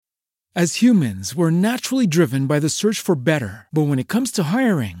As humans, we're naturally driven by the search for better. But when it comes to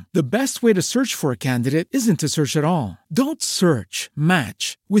hiring, the best way to search for a candidate isn't to search at all. Don't search,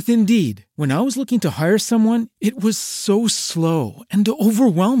 match with Indeed. When I was looking to hire someone, it was so slow and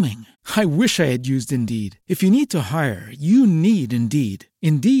overwhelming. I wish I had used Indeed. If you need to hire, you need Indeed.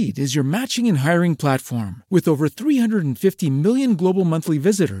 Indeed is your matching and hiring platform with over 350 million global monthly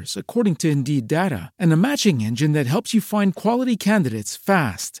visitors, according to Indeed data, and a matching engine that helps you find quality candidates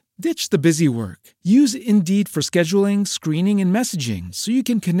fast. Ditch the busy work. Use Indeed for scheduling, screening, and messaging so you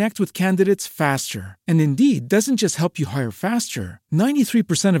can connect with candidates faster. And Indeed doesn't just help you hire faster.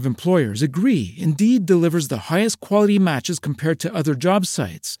 93% of employers agree Indeed delivers the highest quality matches compared to other job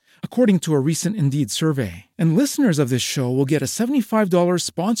sites, according to a recent Indeed survey. And listeners of this show will get a $75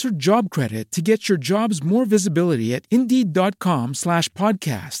 sponsored job credit to get your jobs more visibility at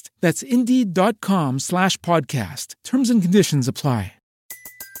Indeed.com/podcast. That's Indeed.com/podcast. Terms and conditions apply.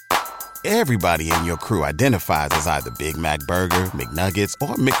 Everybody in your crew identifies as either Big Mac Burger, McNuggets,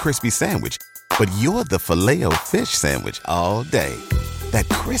 or McCrispy Sandwich. But you're the Filet-O-Fish Sandwich all day. That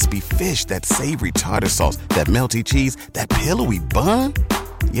crispy fish, that savory tartar sauce, that melty cheese, that pillowy bun.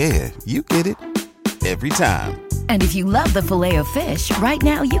 Yeah, you get it. Every time. And if you love the Filet-O-Fish, right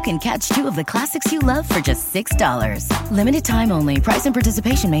now you can catch two of the classics you love for just $6. Limited time only. Price and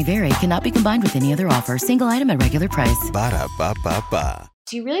participation may vary. Cannot be combined with any other offer. Single item at regular price. Ba-da-ba-ba-ba.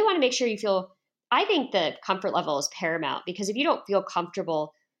 So you really want to make sure you feel, I think the comfort level is paramount, because if you don't feel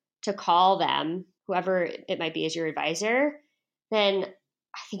comfortable to call them, whoever it might be as your advisor, then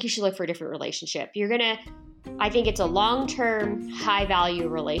I think you should look for a different relationship. I think it's a long-term, high-value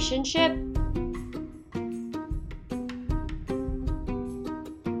relationship.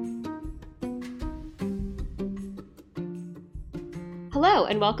 Hello,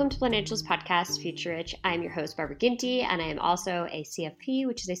 and welcome to Financials Podcast, Future Rich. I'm your host, Barbara Ginty, and I am also a CFP,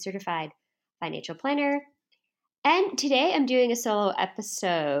 which is a certified financial planner. And today I'm doing a solo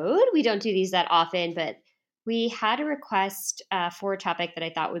episode. We don't do these that often, but we had a request for a topic that I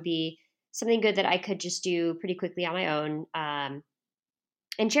thought would be something good that I could just do pretty quickly on my own and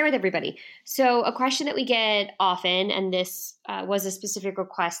share with everybody. So a question that we get often, and this was a specific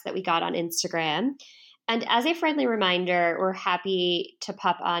request that we got on Instagram. And as a friendly reminder, we're happy to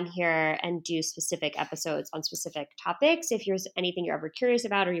pop on here and do specific episodes on specific topics. If there's anything you're ever curious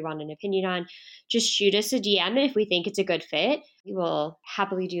about or you want an opinion on, just shoot us a DM. And if we think it's a good fit, we will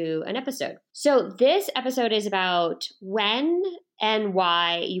happily do an episode. So this episode is about when and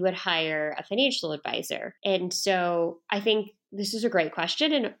why you would hire a financial advisor. And so I think this is a great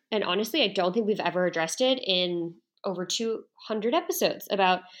question. And honestly, I don't think we've ever addressed it in over 200 episodes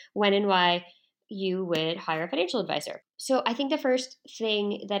about when and why you would hire a financial advisor. So I think the first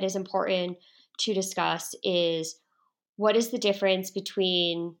thing that is important to discuss is, what is the difference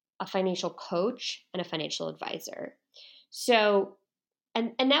between a financial coach and a financial advisor? So,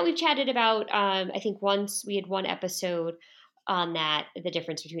 and that we've chatted about, I think once we had one episode on that, the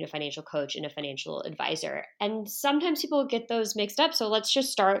difference between a financial coach and a financial advisor. And sometimes people get those mixed up. So let's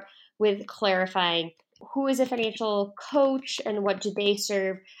just start with clarifying who is a financial coach and what do they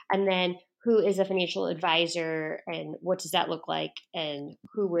serve, and then who is a financial advisor and what does that look like, and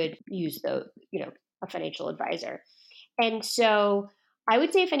who would use a financial advisor. And so I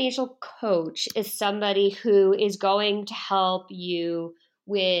would say a financial coach is somebody who is going to help you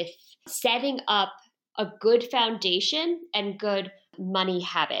with setting up a good foundation and good money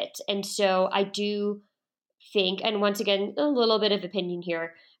habit. And so I do think, and once again, a little bit of opinion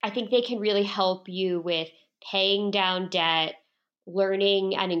here, I think they can really help you with paying down debt,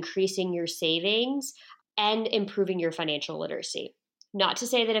 learning and increasing your savings, and improving your financial literacy. Not to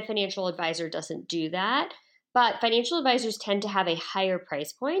say that a financial advisor doesn't do that, but financial advisors tend to have a higher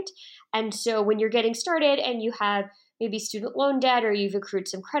price point. And so when you're getting started and you have maybe student loan debt or you've accrued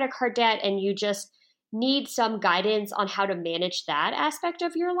some credit card debt and you just need some guidance on how to manage that aspect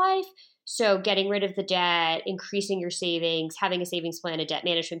of your life, so getting rid of the debt, increasing your savings, having a savings plan, a debt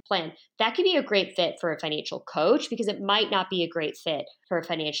management plan, that could be a great fit for a financial coach, because it might not be a great fit for a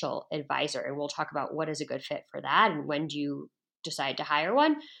financial advisor. And we'll talk about what is a good fit for that and when do you decide to hire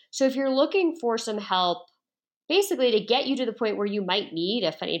one. So if you're looking for some help, basically to get you to the point where you might need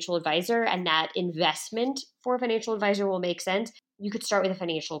a financial advisor and that investment for a financial advisor will make sense, you could start with a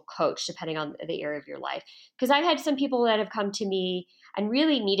financial coach depending on the area of your life. Because I've had some people that have come to me and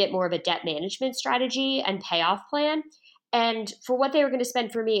really needed more of a debt management strategy and payoff plan. And for what they were going to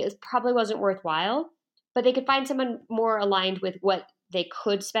spend for me, it probably wasn't worthwhile, but they could find someone more aligned with what they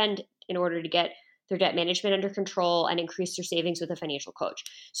could spend in order to get their debt management under control and increase their savings with a financial coach.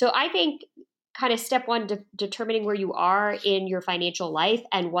 So I think kind of step one, determining where you are in your financial life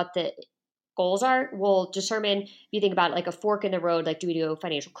and what the goals are will determine, if you think about like a fork in the road, like do we do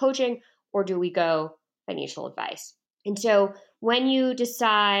financial coaching or do we go financial advice? And so when you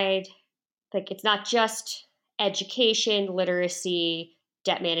decide, like it's not just education, literacy,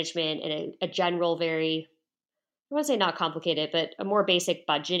 debt management, and a general very, I want to say not complicated, but a more basic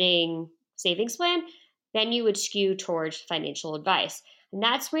budgeting savings plan, then you would skew towards financial advice. And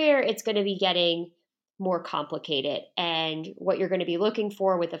that's where it's going to be getting more complicated. And what you're going to be looking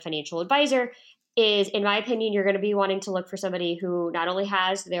for with a financial advisor is, in my opinion, you're going to be wanting to look for somebody who not only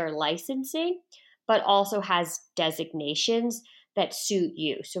has their licensing, but also has designations that suit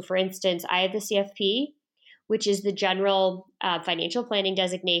you. So for instance, I have the CFP, which is the general financial planning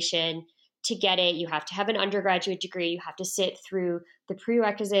designation. To get it, you have to have an undergraduate degree. You have to sit through the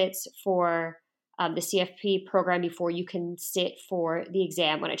prerequisites for the CFP program before you can sit for the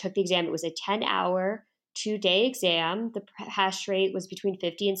exam. When I took the exam, it was a 10-hour, 2-day exam. The pass rate was between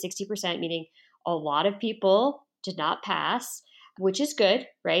 50 and 60%, meaning a lot of people did not pass, which is good,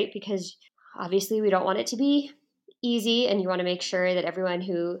 right? Because obviously we don't want it to be easy, and you want to make sure that everyone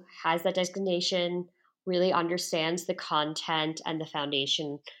who has that designation really understands the content and the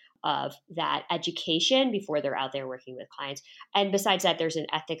foundation of that education before they're out there working with clients. And besides that, there's an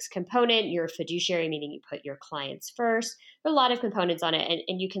ethics component. You're a fiduciary, meaning you put your clients first. There are a lot of components on it,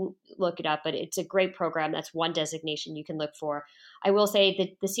 and you can look it up, but it's a great program. That's one designation you can look for. I will say that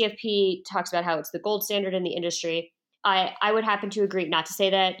the CFP talks about how it's the gold standard in the industry. I would happen to agree, not to say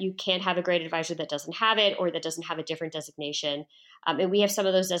that you can't have a great advisor that doesn't have it or that doesn't have a different designation. And we have some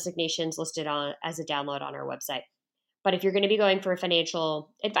of those designations listed on as a download on our website. But if you're going to be going for a financial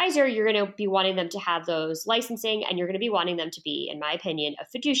advisor, you're going to be wanting them to have those licensing, and you're going to be wanting them to be, in my opinion, a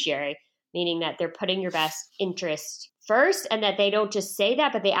fiduciary, meaning that they're putting your best interest first and that they don't just say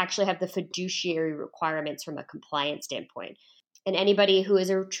that, but they actually have the fiduciary requirements from a compliance standpoint. And anybody who is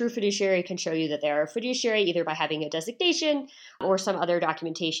a true fiduciary can show you that they are a fiduciary either by having a designation or some other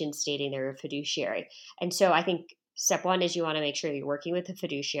documentation stating they're a fiduciary. And so I think step one is you want to make sure you're working with a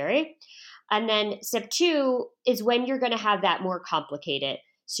fiduciary. And then step two is when you're going to have that more complicated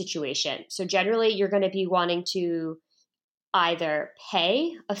situation. So generally, you're going to be wanting to either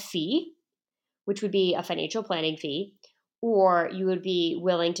pay a fee, which would be a financial planning fee, or you would be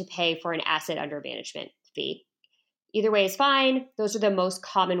willing to pay for an asset under management fee. Either way is fine. Those are the most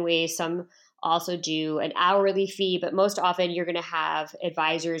common ways. Some also do an hourly fee, but most often you're going to have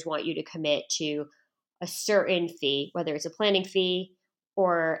advisors want you to commit to a certain fee, whether it's a planning fee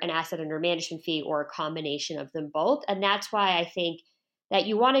or an asset under management fee or a combination of them both. And that's why I think that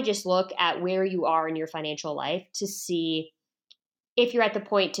you want to just look at where you are in your financial life to see if you're at the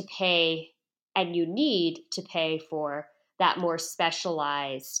point to pay and you need to pay for that more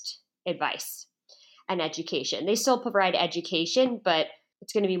specialized advice and education. They still provide education, but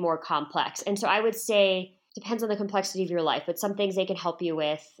it's going to be more complex. And so I would say depends on the complexity of your life, but some things they can help you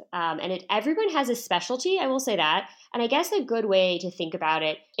with. Everyone has a specialty, I will say that. And I guess a good way to think about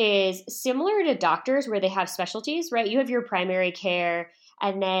it is similar to doctors where they have specialties, right? You have your primary care,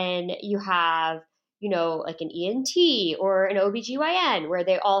 and then you have, like an ENT or an OBGYN where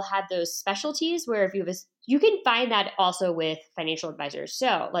they all have those specialties where if you can find that also with financial advisors.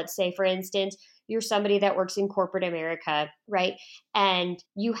 So let's say, for instance, you're somebody that works in corporate America, right? And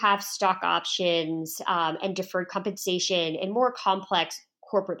you have stock options and deferred compensation and more complex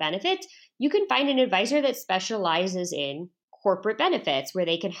corporate benefits. You can find an advisor that specializes in corporate benefits where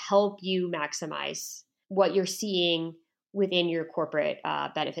they can help you maximize what you're seeing within your corporate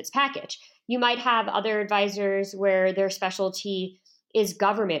benefits package. You might have other advisors where their specialty is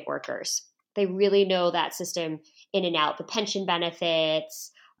government workers. They really know that system in and out, the pension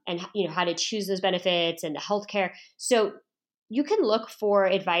benefits, and how to choose those benefits and the healthcare. So you can look for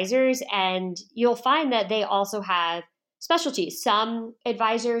advisors and you'll find that they also have specialties. Some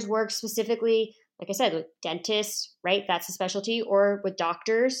advisors work specifically, like I said, with dentists, right? That's a specialty, or with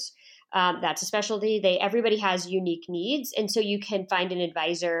doctors. That's a specialty. Everybody has unique needs. And so you can find an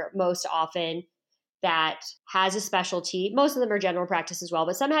advisor most often that has a specialty. Most of them are general practice as well,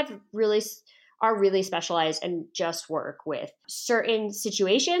 but some are really specialized and just work with certain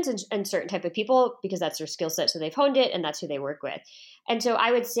situations and certain type of people because that's their skill set. So they've honed it and that's who they work with. And so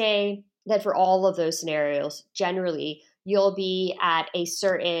I would say that for all of those scenarios, generally you'll be at a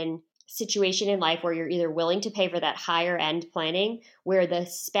certain situation in life where you're either willing to pay for that higher end planning where the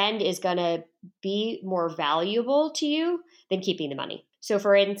spend is going to be more valuable to you than keeping the money. So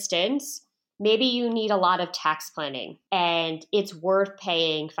for instance, maybe you need a lot of tax planning and it's worth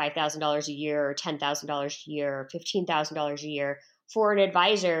paying $5,000 a year or $10,000 a year or $15,000 a year for an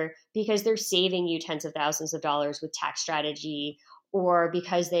advisor because they're saving you tens of thousands of dollars with tax strategy, or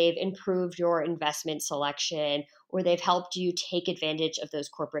because they've improved your investment selection, or they've helped you take advantage of those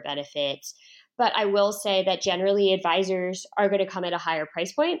corporate benefits. But I will say that generally advisors are going to come at a higher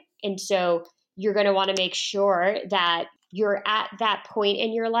price point. And so you're going to want to make sure that you're at that point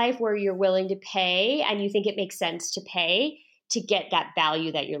in your life where you're willing to pay and you think it makes sense to pay to get that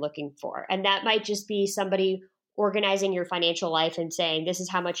value that you're looking for. And that might just be somebody organizing your financial life and saying, this is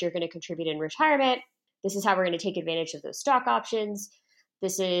how much you're going to contribute in retirement. This is how we're going to take advantage of those stock options.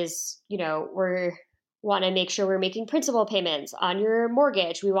 This is, we want to make sure we're making principal payments on your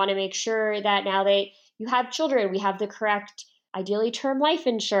mortgage. We want to make sure that now that you have children, we have the correct, ideally term life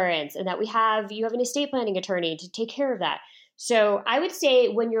insurance, and that you have an estate planning attorney to take care of that. So I would say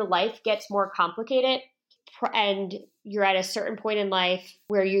when your life gets more complicated and you're at a certain point in life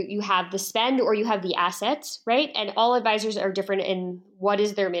where you have the spend or you have the assets, right? And all advisors are different in what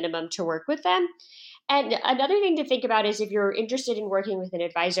is their minimum to work with them. And another thing to think about is if you're interested in working with an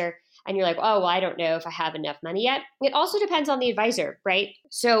advisor and you're like, oh, well, I don't know if I have enough money yet. It also depends on the advisor, right?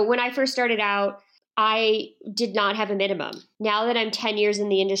 So when I first started out, I did not have a minimum. Now that I'm 10 years in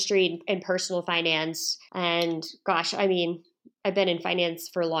the industry in personal finance, and gosh, I've been in finance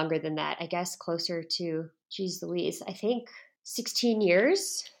for longer than that, I guess closer to, geez Louise, I think 16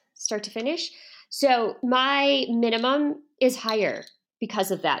 years, start to finish. So my minimum is higher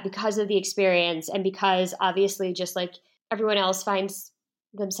because of that, because of the experience, and because obviously just like everyone else finds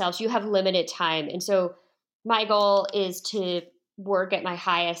themselves, you have limited time. And so my goal is to work at my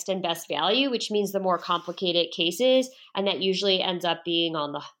highest and best value, which means the more complicated cases, and that usually ends up being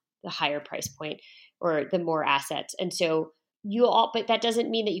on the higher price point or the more assets. And so but that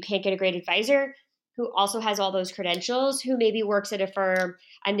doesn't mean that you can't get a great advisor who also has all those credentials, who maybe works at a firm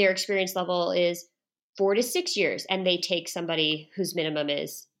and their experience level is 4 to 6 years, and they take somebody whose minimum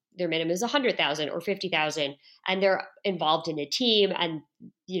is 100,000 or 50,000, and they're involved in a team, and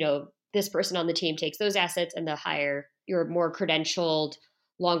this person on the team takes those assets, and the higher, your more credentialed,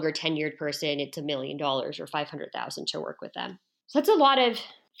 longer tenured person, it's $1 million or 500,000 to work with them. So that's a lot of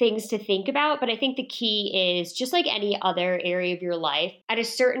things to think about, but I think the key is just like any other area of your life, at a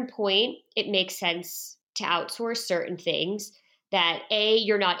certain point, it makes sense to outsource certain things that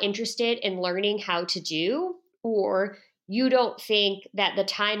you're not interested in learning how to do, or you don't think that the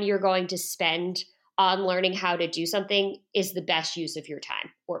time you're going to spend on learning how to do something is the best use of your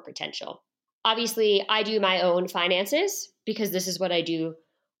time or potential. Obviously, I do my own finances because this is what I do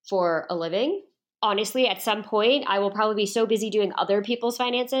for a living. Honestly, at some point, I will probably be so busy doing other people's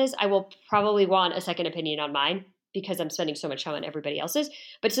finances, I will probably want a second opinion on mine because I'm spending so much time on everybody else's.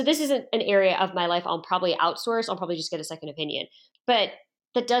 But so this isn't an area of my life I'll probably outsource. I'll probably just get a second opinion. But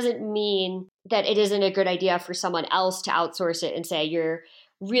that doesn't mean that it isn't a good idea for someone else to outsource it and say, you're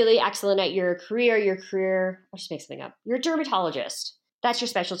really excellent at your career, I'll just make something up. You're a dermatologist. That's your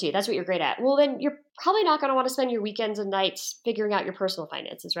specialty. That's what you're great at. Well, then you're probably not going to want to spend your weekends and nights figuring out your personal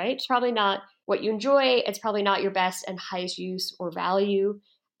finances, right? It's probably not what you enjoy. It's probably not your best and highest use or value.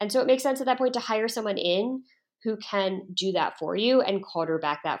 And so it makes sense at that point to hire someone in who can do that for you and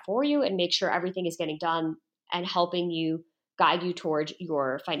quarterback that for you and make sure everything is getting done and helping you guide you towards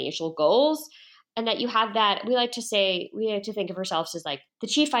your financial goals. And that you have that, we like to think of ourselves as like the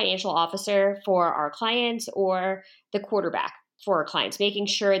chief financial officer for our clients or the quarterback for our clients, making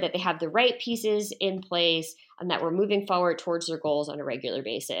sure that they have the right pieces in place and that we're moving forward towards their goals on a regular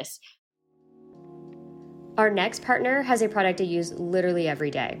basis. Our next partner has a product I use literally every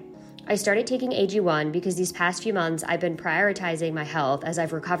day. I started taking AG1 because these past few months I've been prioritizing my health as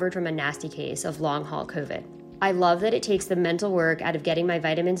I've recovered from a nasty case of long-haul COVID. I love that it takes the mental work out of getting my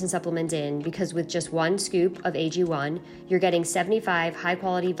vitamins and supplements in because with just one scoop of AG1, you're getting 75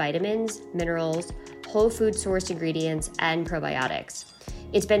 high-quality vitamins, minerals, whole food sourced ingredients, and probiotics.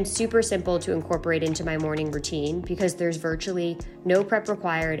 It's been super simple to incorporate into my morning routine because there's virtually no prep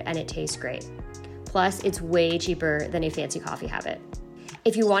required and it tastes great. Plus, it's way cheaper than a fancy coffee habit.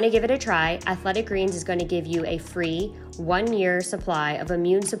 If you want to give it a try, Athletic Greens is going to give you a free 1-year supply of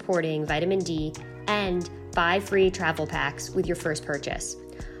immune-supporting vitamin D and 5 free travel packs with your first purchase.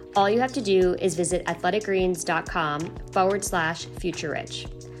 All you have to do is visit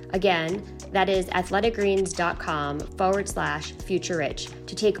athleticgreens.com/futurerich. Again, that is athleticgreens.com/futurerich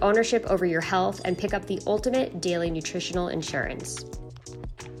to take ownership over your health and pick up the ultimate daily nutritional insurance.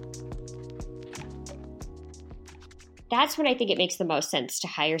 That's when I think it makes the most sense to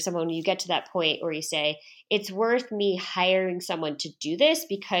hire someone. When you get to that point where you say, it's worth me hiring someone to do this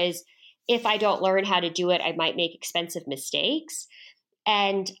because if I don't learn how to do it, I might make expensive mistakes.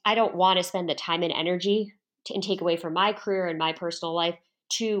 And I don't want to spend the time and energy and take away from my career and my personal life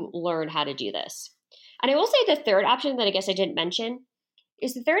to learn how to do this. And I will say the third option that I guess I didn't mention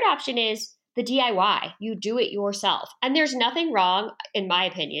is the third option is the DIY. You do it yourself. And there's nothing wrong, in my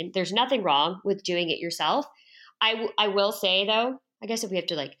opinion, there's nothing wrong with doing it yourself. I will say though, I guess if we have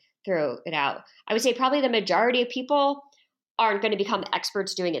to like throw it out, I would say probably the majority of people aren't going to become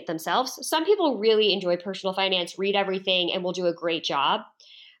experts doing it themselves. Some people really enjoy personal finance, read everything, and will do a great job.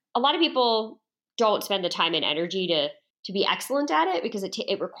 A lot of people don't spend the time and energy to be excellent at it because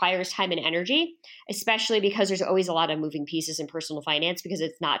it requires time and energy, especially because there's always a lot of moving pieces in personal finance because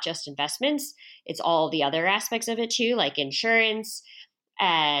it's not just investments. It's all the other aspects of it too, like insurance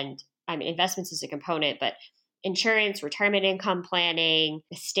and investments is a component, but insurance, retirement income planning,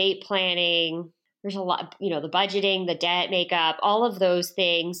 estate planning. There's a lot, the budgeting, the debt makeup, all of those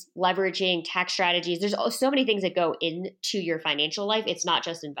things, leveraging, tax strategies. There's so many things that go into your financial life. It's not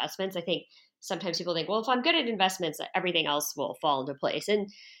just investments. I think sometimes people think, well, if I'm good at investments, everything else will fall into place. And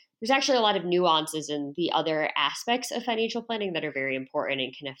there's actually a lot of nuances in the other aspects of financial planning that are very important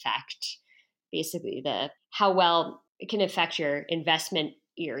and can affect basically how well it can affect your investment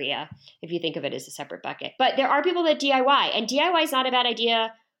area if you think of it as a separate bucket. But there are people that DIY, and DIY is not a bad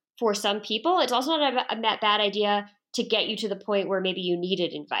idea for some people. It's also not a bad idea to get you to the point where maybe you need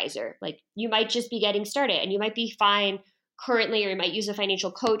an advisor. Like you might just be getting started and you might be fine currently, or you might use a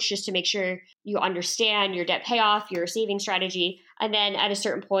financial coach just to make sure you understand your debt payoff, your saving strategy. And then at a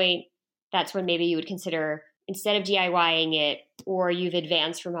certain point, that's when maybe you would consider, instead of DIYing it, or you've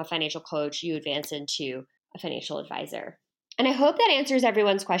advanced from a financial coach, you advance into a financial advisor. And I hope that answers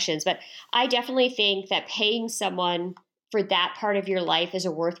everyone's questions, but I definitely think that paying someone for that part of your life is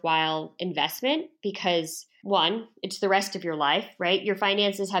a worthwhile investment because, one, it's the rest of your life, right? Your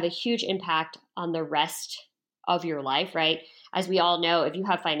finances have a huge impact on the rest of your life, right? As we all know, if you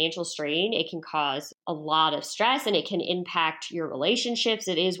have financial strain, it can cause a lot of stress and it can impact your relationships.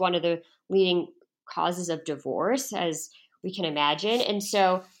 It is one of the leading causes of divorce, as we can imagine. And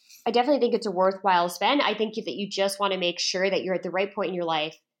so I definitely think it's a worthwhile spend. I think that you just want to make sure that you're at the right point in your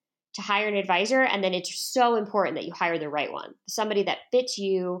life to hire an advisor. And then it's so important that you hire the right one, somebody that fits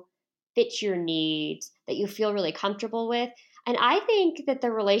you, fits your needs, that you feel really comfortable with. And I think that the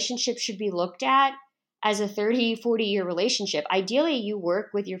relationship should be looked at as a 30, 40-year relationship. Ideally, you work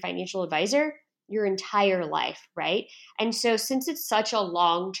with your financial advisor your entire life, right? And so since it's such a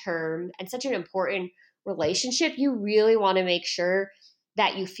long-term and such an important relationship, you really want to make sure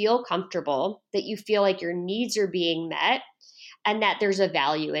that you feel comfortable, that you feel like your needs are being met, and that there's a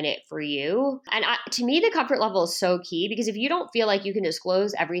value in it for you. And to me, the comfort level is so key because if you don't feel like you can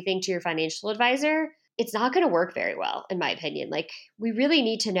disclose everything to your financial advisor, it's not going to work very well, in my opinion. Like, we really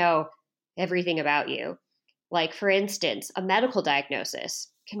need to know everything about you. Like, for instance, a medical diagnosis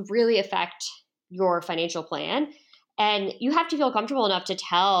can really affect your financial plan. And you have to feel comfortable enough to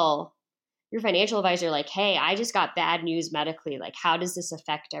tell your financial advisor, like, hey, I just got bad news medically. Like, how does this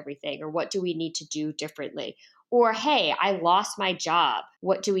affect everything? Or what do we need to do differently? Or, hey, I lost my job.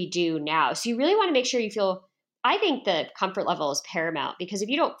 What do we do now? So you really want to make sure you feel, I think the comfort level is paramount because if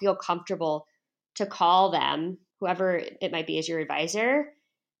you don't feel comfortable to call them, whoever it might be as your advisor,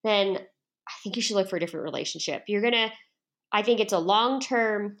 then I think you should look for a different relationship. I think it's a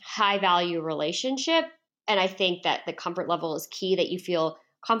long-term, high-value relationship. And I think that the comfort level is key, that you feel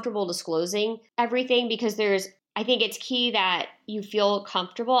comfortable disclosing everything because I think it's key that you feel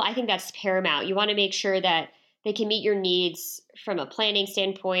comfortable. I think that's paramount. You want to make sure that they can meet your needs from a planning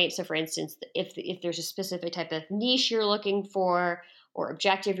standpoint. So for instance, if there's a specific type of niche you're looking for or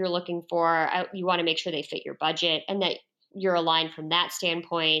objective you're looking for, you want to make sure they fit your budget and that you're aligned from that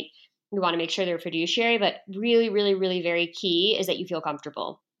standpoint. You want to make sure they're fiduciary, but really, really, really very key is that you feel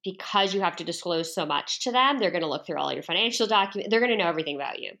comfortable because you have to disclose so much to them. They're going to look through all your financial documents. They're going to know everything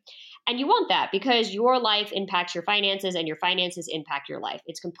about you. And you want that because your life impacts your finances and your finances impact your life.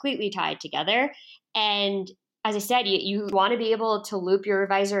 It's completely tied together. And as I said, you want to be able to loop your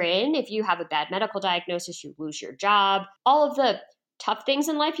advisor in. If you have a bad medical diagnosis, you lose your job, all of the tough things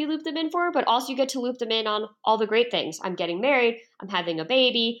in life you loop them in for, but also you get to loop them in on all the great things. I'm getting married, I'm having a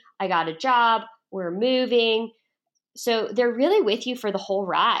baby, I got a job, we're moving. So they're really with you for the whole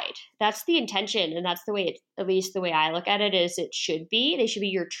ride. That's the intention. And that's the way, at least the way I look at it, is it should be. They should be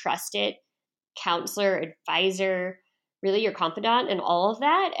your trusted counselor, advisor, really your confidant and all of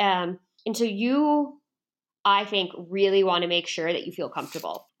that. And so you, I think, really want to make sure that you feel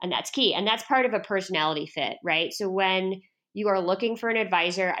comfortable. And that's key. And that's part of a personality fit, right? So when you are looking for an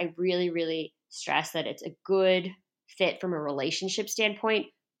advisor, I really, really stress that it's a good fit from a relationship standpoint,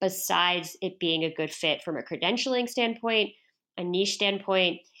 besides it being a good fit from a credentialing standpoint, a niche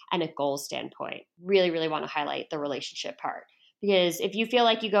standpoint, and a goal standpoint. Really, really want to highlight the relationship part. Because if you feel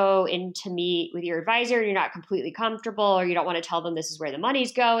like you go in to meet with your advisor and you're not completely comfortable, or you don't want to tell them this is where the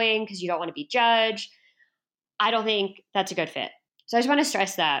money's going because you don't want to be judged, I don't think that's a good fit. So I just want to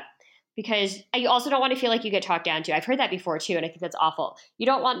stress that, because you also don't want to feel like you get talked down to. I've heard that before too, and I think that's awful. You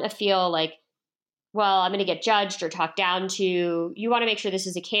don't want to feel like, well, I'm going to get judged or talked down to. You want to make sure this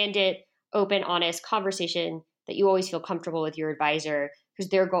is a candid, open, honest conversation, that you always feel comfortable with your advisor, because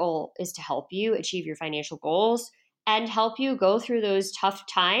their goal is to help you achieve your financial goals and help you go through those tough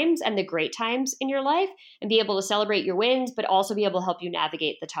times and the great times in your life, and be able to celebrate your wins, but also be able to help you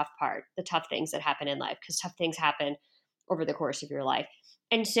navigate the tough part, the tough things that happen in life, because tough things happen over the course of your life.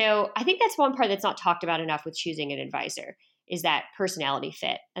 And so I think that's one part that's not talked about enough with choosing an advisor, is that personality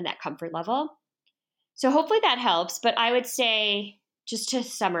fit and that comfort level. So hopefully that helps. But I would say, just to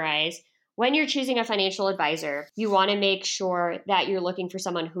summarize, when you're choosing a financial advisor, you want to make sure that you're looking for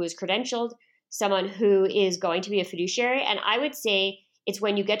someone who is credentialed, someone who is going to be a fiduciary. And I would say it's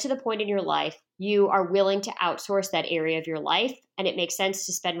when you get to the point in your life, you are willing to outsource that area of your life, and it makes sense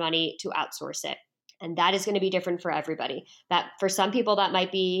to spend money to outsource it. And that is going to be different for everybody. That for some people, that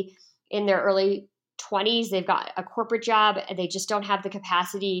might be in their early 20s. They've got a corporate job and they just don't have the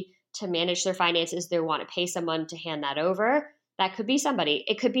capacity to manage their finances. They want to pay someone to hand that over. That could be somebody.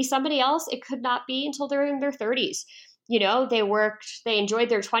 It could be somebody else. It could not be until they're in their 30s. You know, they enjoyed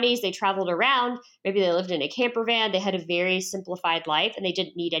their 20s, they traveled around, maybe they lived in a camper van, they had a very simplified life and they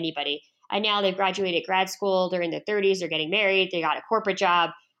didn't need anybody. And now they've graduated grad school, they're in their 30s, they're getting married, they got a corporate job,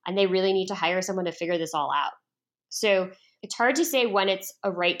 and they really need to hire someone to figure this all out. So it's hard to say when it's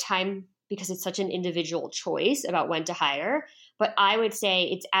a right time, because it's such an individual choice about when to hire. But I would say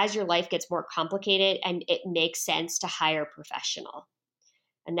it's as your life gets more complicated and it makes sense to hire a professional.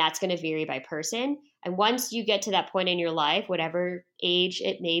 And that's going to vary by person. And once you get to that point in your life, whatever age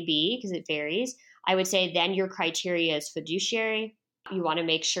it may be, because it varies, I would say then your criteria is fiduciary. You want to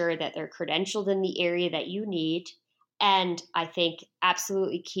make sure that they're credentialed in the area that you need. And I think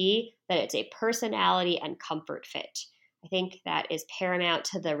absolutely key that it's a personality and comfort fit. I think that is paramount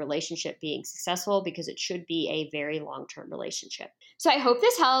to the relationship being successful, because it should be a very long-term relationship. So I hope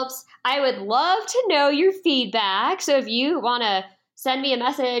this helps. I would love to know your feedback. So if you want to send me a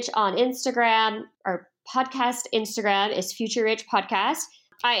message on Instagram, our podcast Instagram is Future Rich Podcast.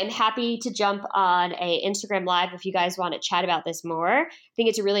 I am happy to jump on a Instagram Live if you guys want to chat about this more. I think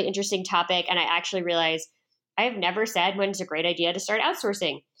it's a really interesting topic. And I actually realized I have never said when it's a great idea to start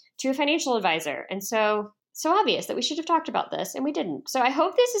outsourcing to a financial advisor. And so obvious that we should have talked about this and we didn't. So I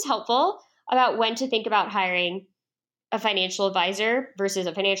hope this is helpful about when to think about hiring a financial advisor versus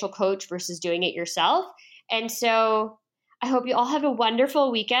a financial coach versus doing it yourself. And so I hope you all have a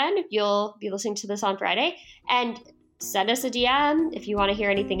wonderful weekend. You'll be listening to this on Friday, and send us a DM if you want to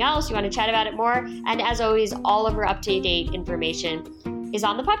hear anything else, you want to chat about it more. And as always, all of our up-to-date information is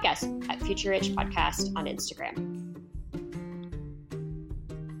on the podcast at Future Rich Podcast on Instagram.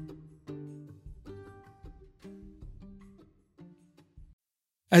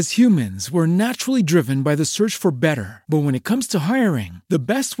 As humans, we're naturally driven by the search for better. But when it comes to hiring, the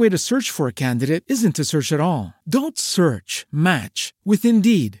best way to search for a candidate isn't to search at all. Don't search, match with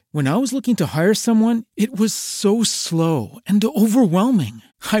Indeed. When I was looking to hire someone, it was so slow and overwhelming.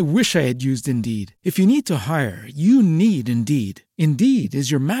 I wish I had used Indeed. If you need to hire, you need Indeed. Indeed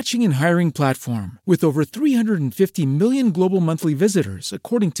is your matching and hiring platform with over 350 million global monthly visitors,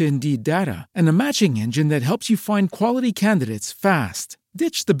 according to Indeed data, and a matching engine that helps you find quality candidates fast.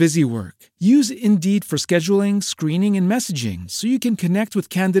 Ditch the busy work. Use Indeed for scheduling, screening, and messaging so you can connect with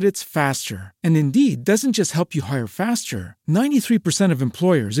candidates faster. And Indeed doesn't just help you hire faster. 93% of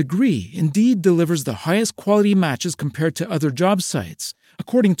employers agree Indeed delivers the highest quality matches compared to other job sites,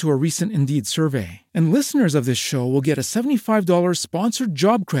 according to a recent Indeed survey. And listeners of this show will get a $75 sponsored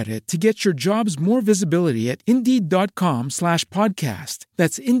job credit to get your jobs more visibility at Indeed.com/podcast.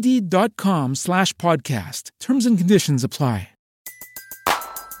 That's Indeed.com/podcast. Terms and conditions apply.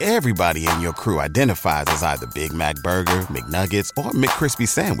 Everybody in your crew identifies as either Big Mac Burger, McNuggets, or McCrispy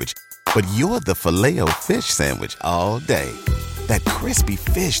Sandwich. But you're the Filet-O-Fish Sandwich all day. That crispy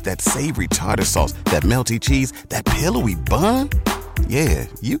fish, that savory tartar sauce, that melty cheese, that pillowy bun. Yeah,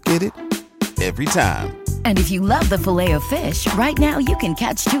 you get it. Every time. And if you love the Filet-O-Fish, right now you can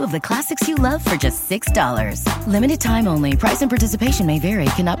catch two of the classics you love for just $6. Limited time only. Price and participation may vary.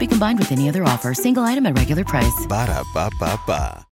 Cannot be combined with any other offer. Single item at regular price. Ba-da-ba-ba-ba.